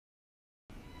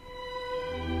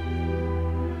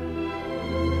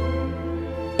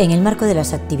En el marco de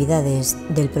las actividades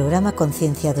del programa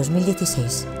Conciencia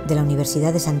 2016 de la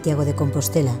Universidad de Santiago de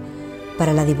Compostela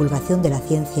para la divulgación de la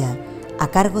ciencia a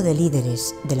cargo de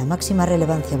líderes de la máxima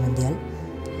relevancia mundial,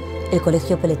 el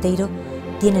Colegio Peleteiro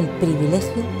tiene el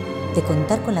privilegio de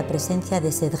contar con la presencia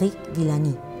de Cédric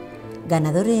Villani,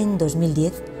 ganador en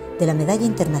 2010 de la Medalla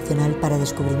Internacional para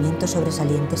Descubrimientos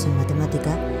Sobresalientes en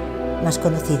Matemática, más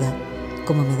conocida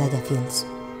como Medalla Fields.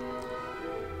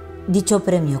 Dicho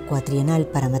premio cuatrienal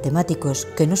para matemáticos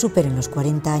que no superen los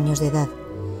 40 años de edad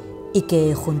y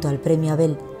que, junto al Premio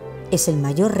Nobel, es el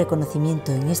mayor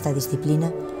reconocimiento en esta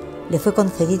disciplina, le fue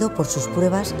concedido por sus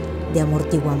pruebas de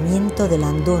amortiguamiento del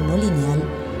landó no lineal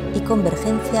y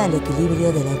convergencia al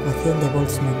equilibrio de la ecuación de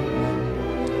Boltzmann.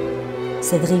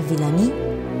 Cédric Villani,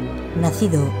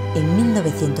 nacido en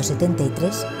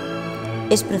 1973,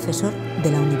 es profesor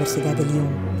de la Universidad de Lyon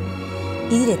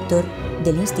y director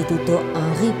del Instituto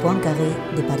Henri Poincaré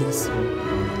de París.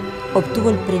 Obtuvo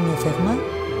el Premio Fermat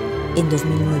en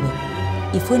 2009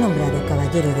 y fue nombrado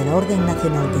Caballero de la Orden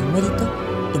Nacional del Mérito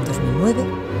en 2009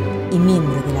 y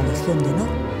miembro de la Legión de Honor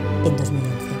en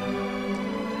 2011.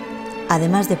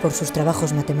 Además de por sus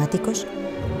trabajos matemáticos,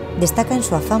 destaca en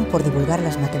su afán por divulgar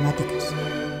las matemáticas.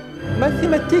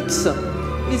 Mathematics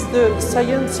is the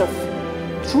science of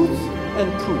truth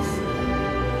and proof.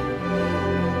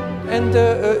 And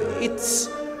it's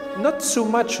not so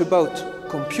much about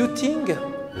computing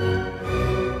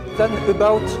than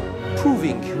about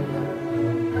proving.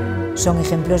 Son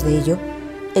ejemplos de ello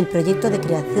el proyecto de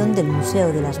creación del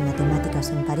Museo de las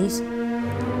Matemáticas en París,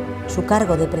 su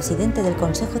cargo de presidente del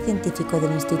Consejo Científico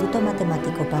del Instituto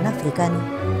Matemático Panafricano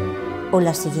o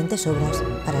las siguientes obras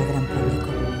para el gran público.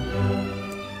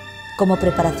 Como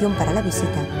preparación para la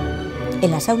visita,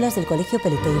 en las aulas del Colegio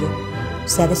Peleteiro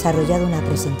se ha desarrollado una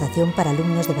presentación para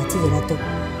alumnos de bachillerato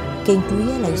que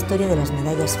incluía la historia de las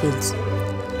medallas Fields,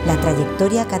 la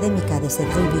trayectoria académica de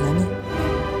Cédric Villani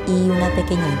y una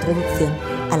pequeña introducción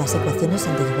a las ecuaciones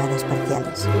en derivadas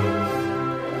parciales.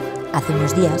 Hace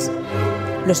unos días,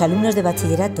 los alumnos de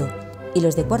bachillerato y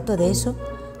los de cuarto de ESO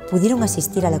pudieron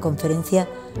asistir a la conferencia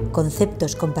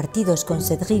Conceptos compartidos con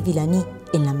Cédric Villani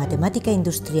en la matemática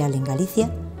industrial en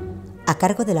Galicia, a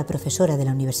cargo de la profesora de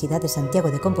la Universidad de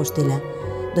Santiago de Compostela,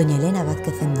 doña Elena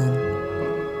Vázquez Endón.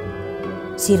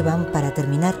 Sirvan para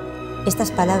terminar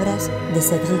estas palabras de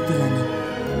Cédric Villani.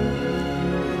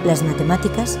 Las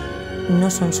matemáticas no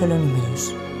son solo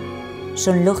números,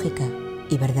 son lógica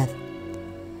y verdad.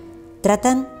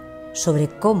 Tratan sobre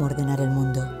cómo ordenar el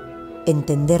mundo,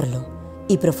 entenderlo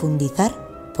y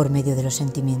profundizar por medio de los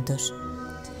sentimientos,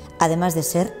 además de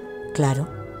ser, claro,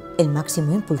 el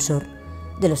máximo impulsor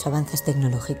de los avances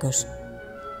tecnológicos.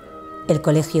 El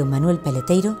Colegio Manuel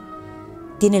Peleteiro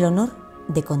tiene el honor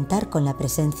de contar con la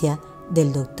presencia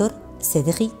del Dr.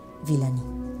 Cédric Villani.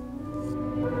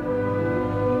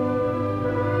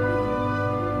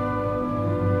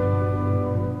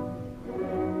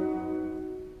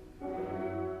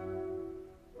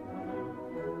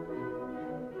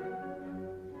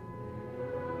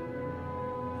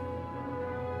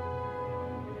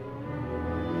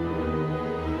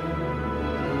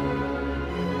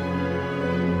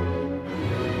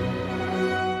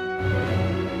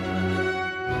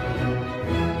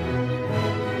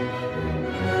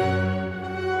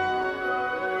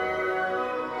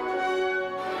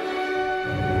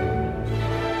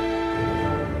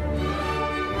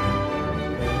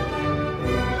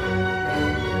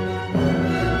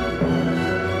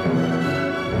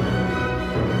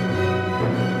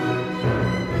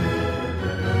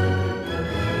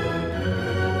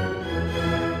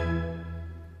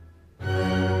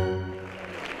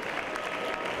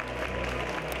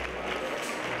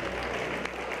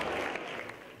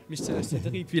 Mr.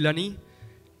 Cédric Villani,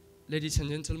 ladies and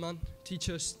gentlemen,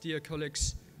 teachers, dear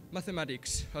colleagues,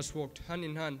 mathematics has walked hand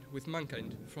in hand with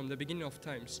mankind from the beginning of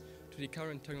times to the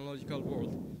current technological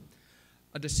world.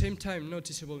 At the same time,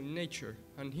 noticeable in nature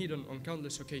and hidden on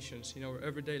countless occasions in our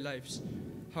everyday lives,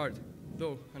 hard,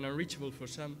 though, and unreachable for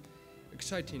some,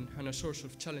 exciting and a source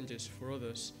of challenges for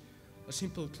others, a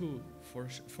simple tool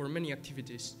for many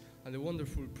activities, and a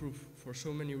wonderful proof for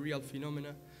so many real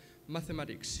phenomena.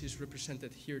 Mathematics is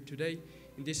represented here today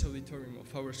in this auditorium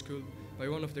of our school by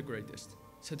one of the greatest,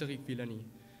 Cédric Villani.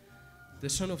 The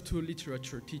son of two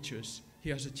literature teachers,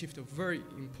 he has achieved a very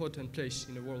important place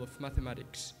in the world of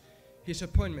mathematics. His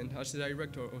appointment as the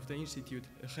director of the Institute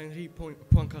Henri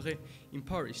Poincaré in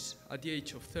Paris at the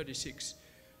age of 36,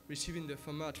 receiving the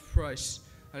Fermat Prize,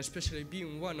 and especially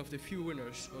being one of the few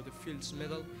winners of the Fields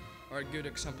Medal, are a good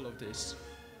example of this.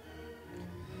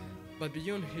 But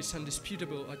beyond his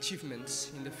undisputable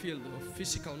achievements in the field of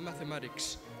physical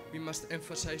mathematics, we must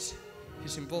emphasize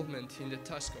his involvement in the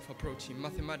task of approaching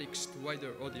mathematics to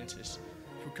wider audiences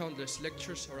through countless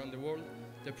lectures around the world,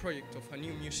 the project of a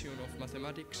new museum of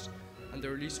mathematics, and the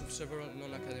release of several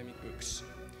non-academic books.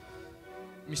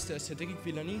 Mr. Cédric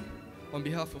Villani, on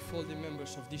behalf of all the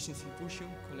members of this institution,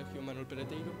 Colexio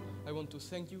Peleteiro, I want to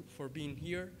thank you for being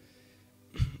here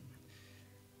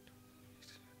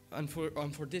and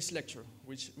for this lecture,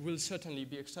 which will certainly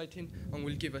be exciting and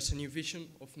will give us a new vision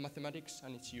of mathematics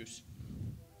and its use.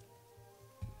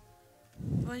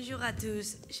 Bonjour à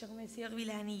tous, cher monsieur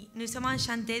Villani. Nous sommes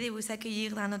enchantés de vous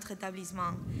accueillir dans notre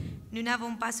établissement. Nous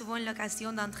n'avons pas souvent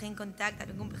l'occasion d'entrer en contact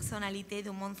avec une personnalité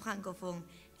du monde francophone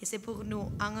et c'est pour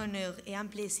nous un honneur et un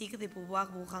plaisir de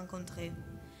pouvoir vous rencontrer.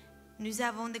 Nous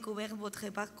avons découvert votre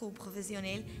parcours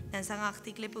professionnel dans un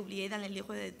article publié dans le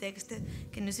livre de texte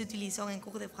que nous utilisons en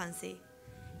cours de français.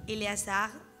 Et les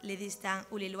hasards, les destins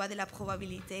ou les lois de la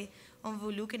probabilité ont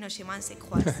voulu que nos chemins se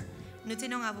croisent. Nous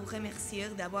tenons à vous remercier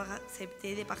d'avoir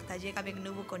accepté de partager avec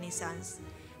nous vos connaissances.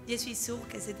 Je suis sûre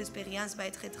que cette expérience va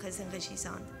être très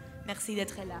enrichissante. Merci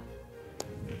d'être là.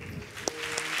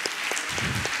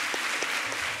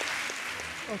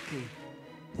 Okay,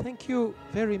 thank you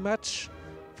very much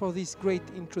for this great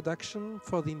introduction,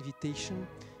 for the invitation,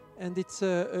 and it's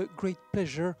a great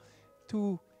pleasure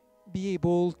to be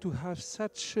able to have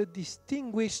such a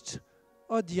distinguished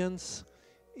audience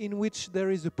in which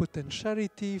there is a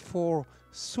potentiality for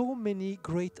so many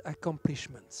great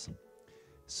accomplishments.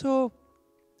 So,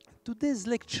 today's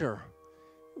lecture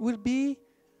will be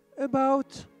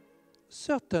about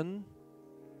certain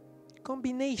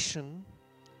combination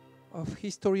of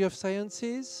history of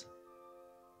sciences,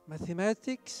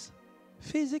 mathematics,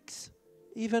 physics,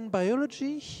 even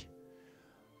biology.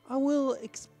 I will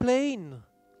explain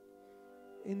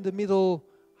in the middle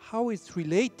how it's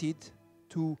related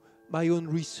to my own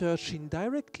research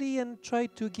indirectly and try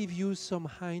to give you some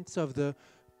hints of the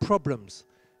problems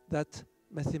that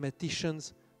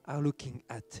mathematicians are looking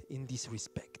at in this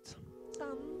respect.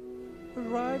 Sun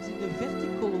arrives in a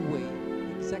vertical way,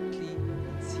 exactly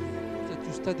here, that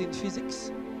you study in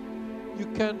physics. You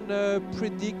can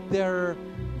predict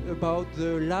about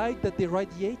the light that they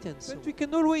radiate and so on. But we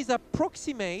can always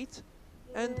approximate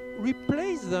and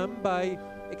replace them by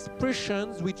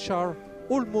expressions which are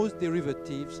almost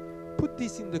derivatives. Put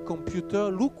this in the computer,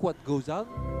 look what goes on,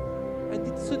 and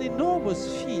it's an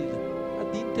enormous field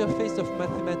at the interface of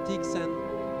mathematics and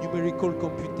numerical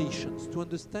computations to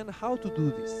understand how to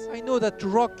do this. I know that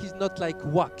rock is not like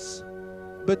wax,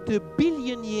 but 1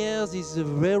 billion years is a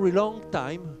very long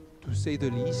time, to say the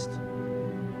least,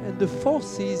 and the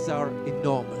forces are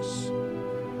enormous.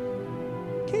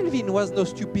 Kelvin was no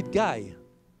stupid guy.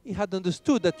 He had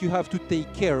understood that you have to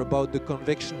take care about the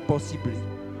convection possibly.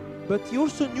 But he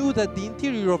also knew that the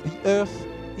interior of the Earth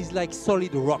is like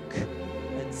solid rock.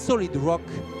 And solid rock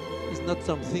is not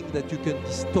something that you can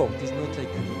distort, it's not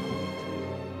like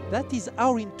liquid. That is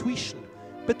our intuition.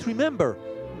 But remember,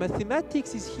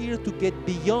 mathematics is here to get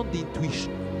beyond the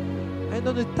intuition. And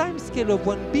on a time scale of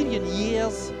 1 billion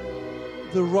years,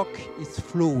 the rock is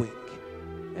flowing.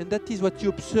 And that is what you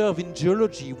observe in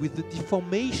geology with the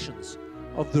deformations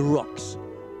of the rocks,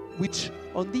 which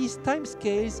on these time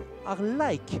scales are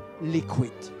like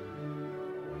liquid,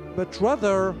 but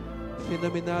rather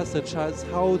phenomena such as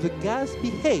how the gas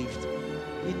behaved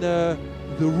in the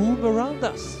room around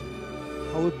us,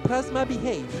 how a plasma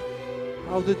behaved,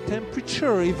 how the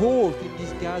temperature evolved in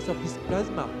this gas of this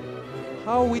plasma,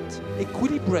 how it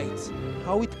equilibrates,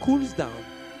 how it cools down,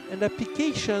 and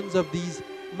applications of these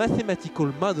mathematical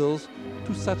models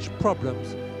to such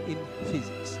problems in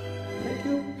physics. Thank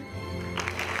you.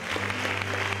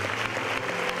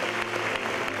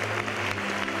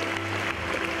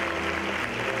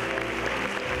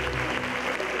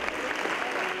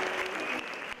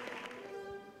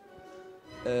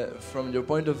 From your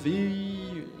point of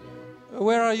view...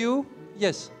 Where are you?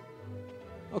 Yes.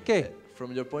 Okay.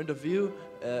 From your point of view,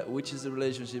 which is the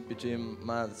relationship between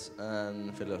maths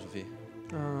and philosophy?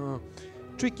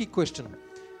 Tricky question.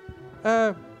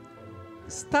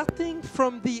 Starting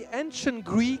from the ancient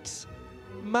Greeks,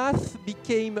 math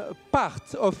became a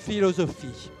part of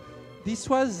philosophy. This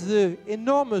was the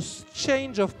enormous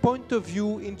change of point of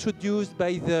view introduced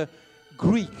by the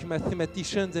Greek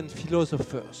mathematicians and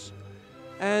philosophers.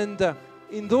 And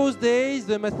in those days,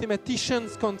 the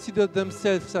mathematicians considered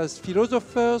themselves as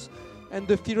philosophers, and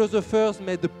the philosophers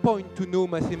made a point to know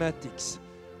mathematics.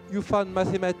 You find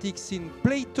mathematics in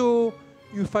Plato,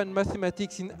 you find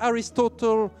mathematics in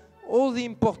Aristotle. All the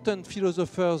important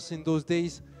philosophers in those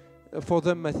days, for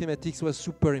them mathematics was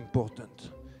super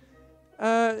important.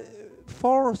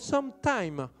 For some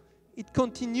time, it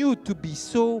continued to be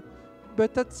so,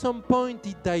 but at some point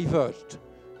it diverged.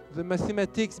 The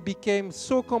mathematics became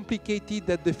so complicated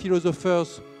that the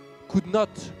philosophers could not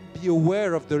be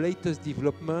aware of the latest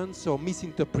developments or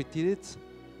misinterpreted it.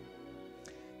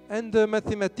 And the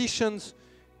mathematicians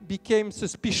became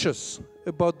suspicious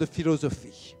about the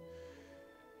philosophy.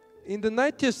 In the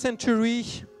 19th century,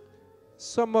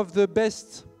 some of the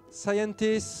best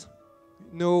scientists,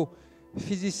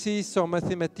 physicists or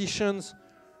mathematicians,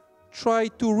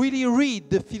 tried to really read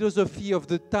the philosophy of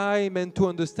the time and to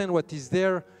understand what is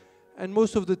there. And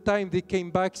most of the time they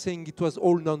came back saying it was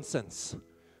all nonsense,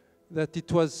 that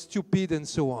it was stupid and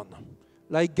so on.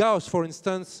 Like Gauss, for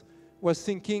instance, was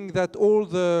thinking that all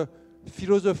the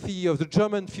philosophy of the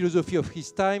German philosophy of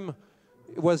his time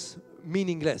was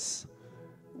meaningless.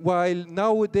 While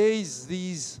nowadays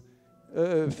these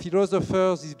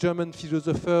philosophers, these German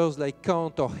philosophers like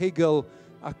Kant or Hegel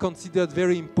are considered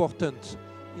very important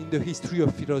in the history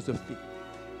of philosophy.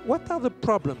 What are the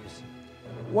problems?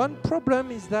 One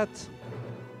problem is that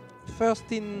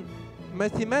first in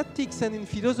mathematics and in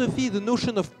philosophy the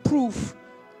notion of proof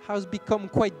has become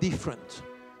quite different.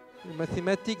 In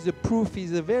mathematics the proof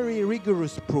is a very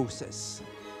rigorous process.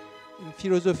 In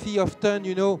philosophy often,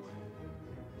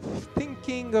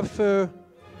 thinking of a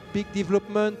big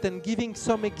development and giving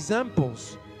some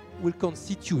examples will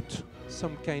constitute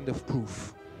some kind of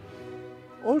proof.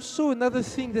 Also, another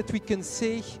thing that we can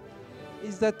say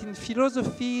is that in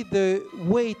philosophy the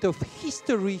weight of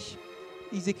history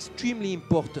is extremely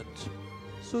important.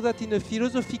 So that in a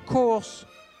philosophy course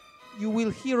you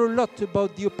will hear a lot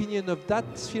about the opinion of that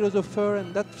philosopher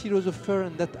and that philosopher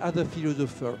and that other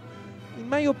philosopher. In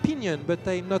my opinion, but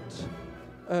I'm not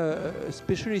a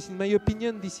specialist, in my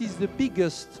opinion this is the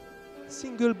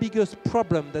single biggest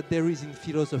problem that there is in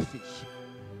philosophy.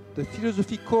 The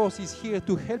philosophy course is here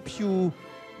to help you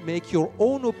make your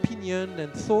own opinion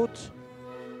and thought,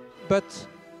 but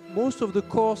most of the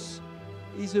course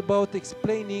is about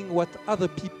explaining what other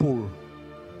people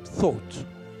thought.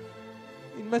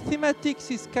 In mathematics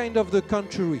it's kind of the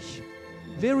contrary.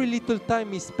 Very little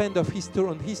time is spent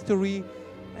on history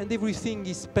and everything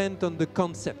is spent on the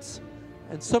concepts.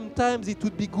 And sometimes it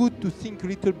would be good to think a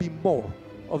little bit more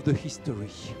of the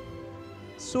history.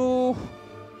 So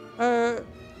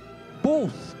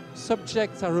both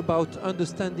subjects are about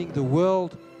understanding the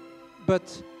world,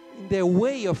 but in their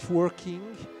way of working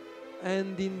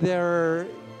and in the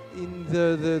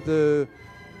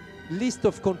list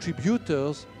of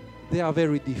contributors, they are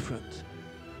very different.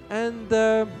 And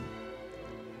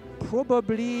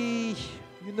probably,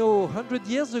 100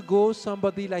 years ago,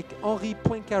 somebody like Henri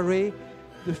Poincaré,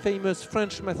 the famous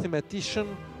French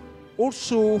mathematician,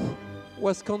 also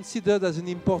was considered as an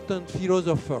important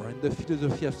philosopher in the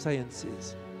philosophy of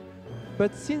sciences.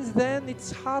 But since then,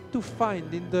 it's hard to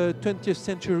find in the 20th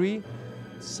century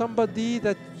somebody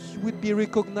that would be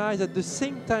recognized at the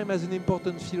same time as an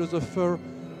important philosopher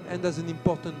and as an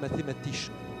important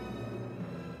mathematician.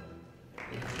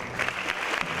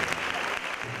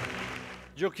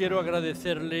 Yo quiero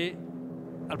agradecerle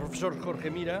al profesor Jorge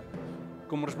Mira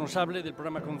como responsable del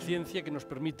programa Conciencia que nos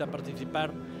permita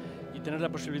participar y tener la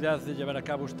posibilidad de llevar a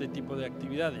cabo este tipo de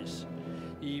actividades.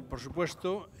 Y, por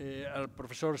supuesto, al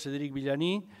profesor Cédric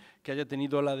Villani, que haya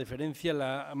tenido la deferencia,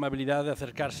 la amabilidad de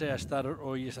acercarse a estar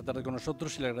hoy, esta tarde con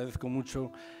nosotros, y le agradezco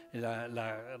mucho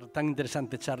la tan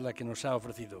interesante charla que nos ha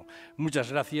ofrecido.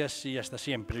 Muchas gracias y hasta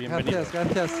siempre. Bienvenido.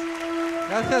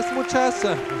 Gracias, muchas.